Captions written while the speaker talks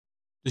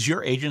Does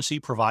your agency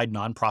provide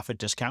nonprofit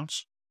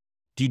discounts?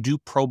 Do you do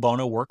pro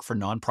bono work for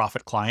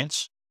nonprofit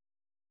clients?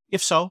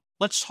 If so,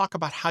 let's talk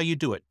about how you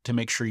do it to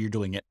make sure you're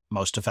doing it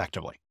most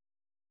effectively.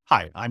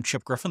 Hi, I'm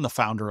Chip Griffin, the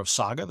founder of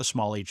SAGA, the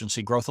Small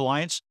Agency Growth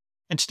Alliance,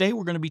 and today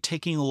we're going to be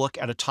taking a look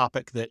at a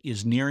topic that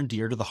is near and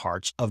dear to the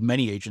hearts of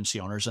many agency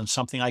owners and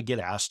something I get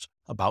asked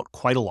about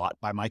quite a lot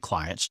by my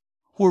clients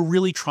who are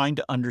really trying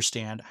to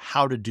understand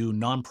how to do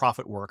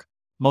nonprofit work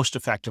most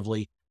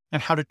effectively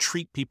and how to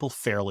treat people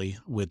fairly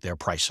with their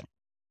pricing.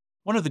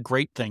 One of the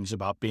great things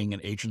about being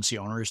an agency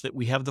owner is that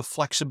we have the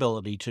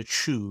flexibility to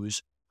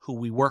choose who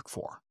we work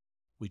for.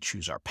 We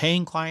choose our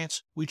paying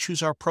clients, we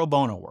choose our pro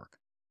bono work.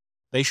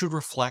 They should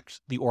reflect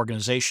the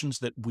organizations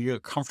that we are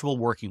comfortable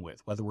working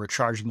with, whether we're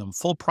charging them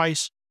full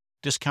price,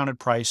 discounted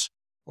price,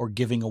 or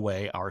giving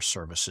away our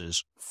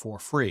services for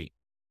free.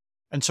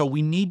 And so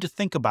we need to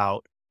think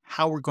about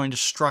how we're going to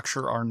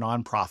structure our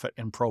nonprofit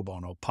and pro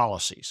bono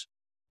policies.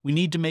 We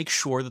need to make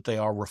sure that they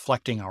are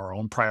reflecting our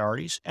own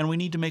priorities, and we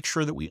need to make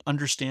sure that we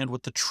understand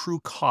what the true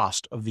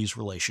cost of these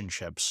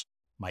relationships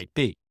might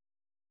be.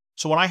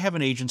 So when I have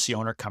an agency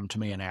owner come to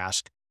me and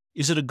ask,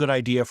 is it a good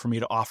idea for me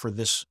to offer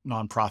this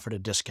nonprofit a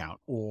discount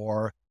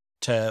or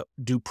to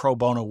do pro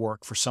bono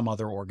work for some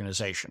other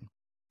organization?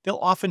 They'll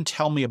often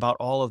tell me about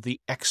all of the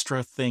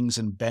extra things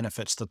and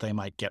benefits that they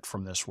might get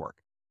from this work.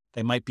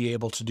 They might be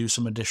able to do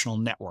some additional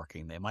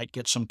networking. They might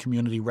get some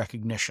community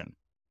recognition.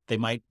 They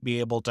might be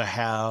able to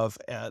have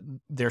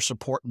their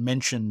support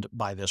mentioned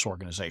by this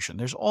organization.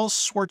 There's all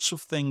sorts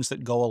of things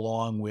that go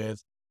along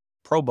with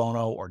pro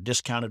bono or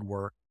discounted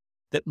work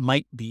that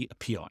might be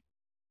appealing.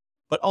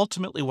 But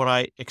ultimately, what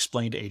I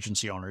explain to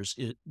agency owners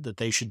that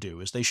they should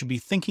do is they should be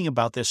thinking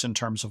about this in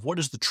terms of what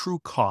is the true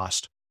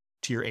cost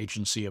to your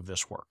agency of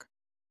this work.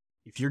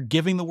 If you're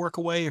giving the work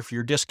away, if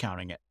you're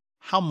discounting it,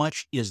 how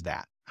much is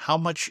that? How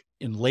much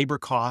in labor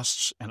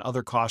costs and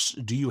other costs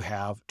do you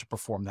have to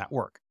perform that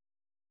work?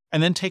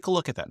 And then take a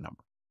look at that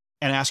number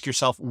and ask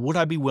yourself, would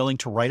I be willing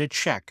to write a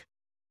check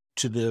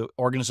to the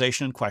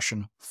organization in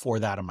question for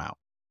that amount?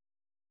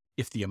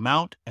 If the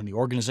amount and the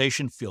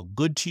organization feel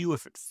good to you,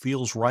 if it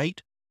feels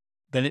right,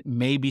 then it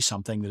may be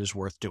something that is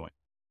worth doing.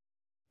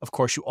 Of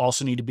course, you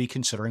also need to be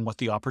considering what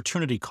the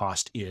opportunity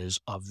cost is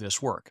of this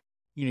work.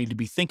 You need to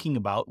be thinking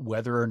about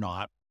whether or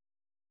not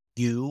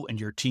you and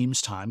your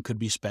team's time could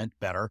be spent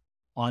better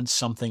on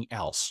something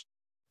else.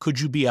 Could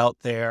you be out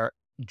there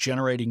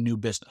generating new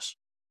business?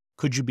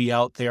 Could you be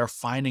out there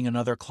finding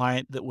another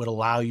client that would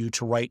allow you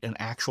to write an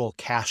actual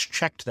cash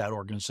check to that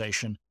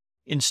organization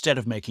instead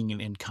of making an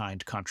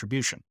in-kind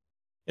contribution?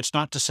 It's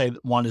not to say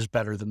that one is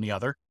better than the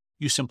other.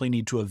 You simply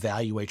need to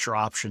evaluate your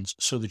options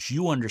so that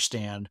you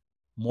understand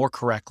more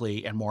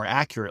correctly and more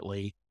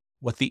accurately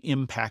what the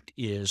impact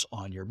is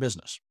on your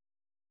business.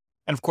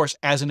 And of course,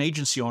 as an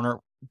agency owner,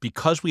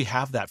 because we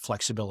have that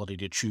flexibility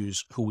to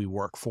choose who we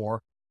work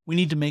for, we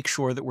need to make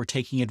sure that we're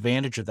taking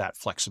advantage of that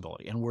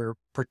flexibility. And we're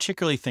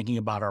particularly thinking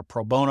about our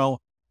pro bono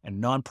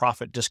and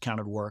nonprofit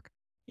discounted work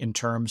in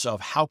terms of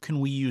how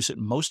can we use it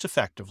most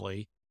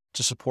effectively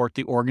to support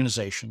the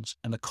organizations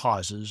and the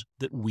causes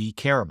that we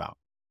care about.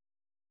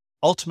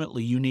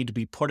 Ultimately, you need to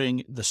be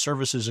putting the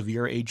services of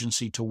your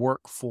agency to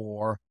work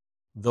for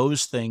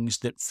those things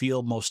that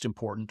feel most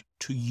important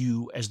to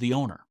you as the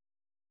owner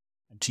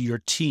and to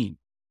your team,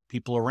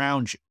 people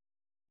around you.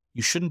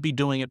 You shouldn't be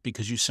doing it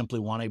because you simply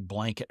want a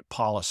blanket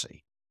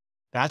policy.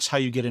 That's how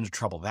you get into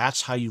trouble.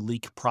 That's how you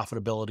leak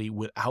profitability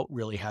without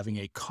really having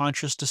a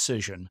conscious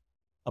decision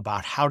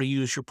about how to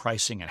use your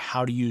pricing and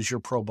how to use your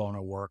pro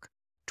bono work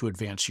to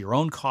advance your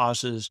own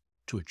causes,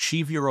 to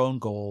achieve your own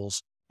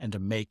goals, and to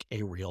make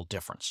a real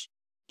difference.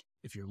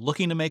 If you're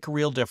looking to make a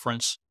real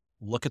difference,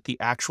 look at the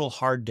actual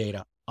hard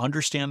data,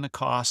 understand the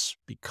costs,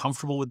 be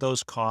comfortable with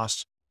those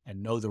costs,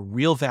 and know the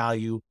real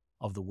value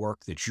of the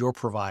work that you're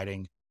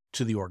providing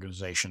to the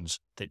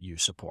organizations that you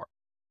support.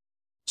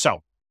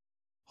 So,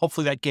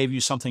 hopefully that gave you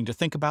something to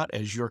think about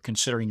as you're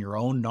considering your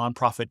own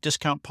nonprofit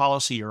discount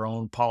policy, your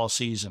own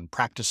policies and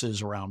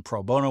practices around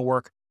pro bono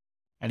work.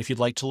 And if you'd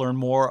like to learn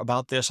more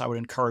about this, I would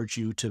encourage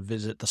you to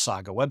visit the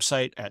SAGA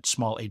website at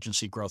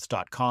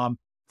smallagencygrowth.com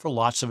for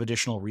lots of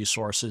additional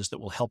resources that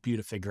will help you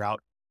to figure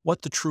out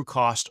what the true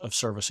cost of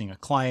servicing a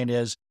client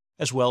is,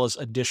 as well as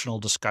additional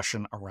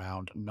discussion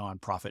around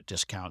nonprofit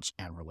discounts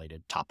and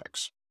related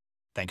topics.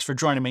 Thanks for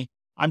joining me.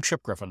 I'm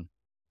Chip Griffin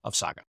of SAGA.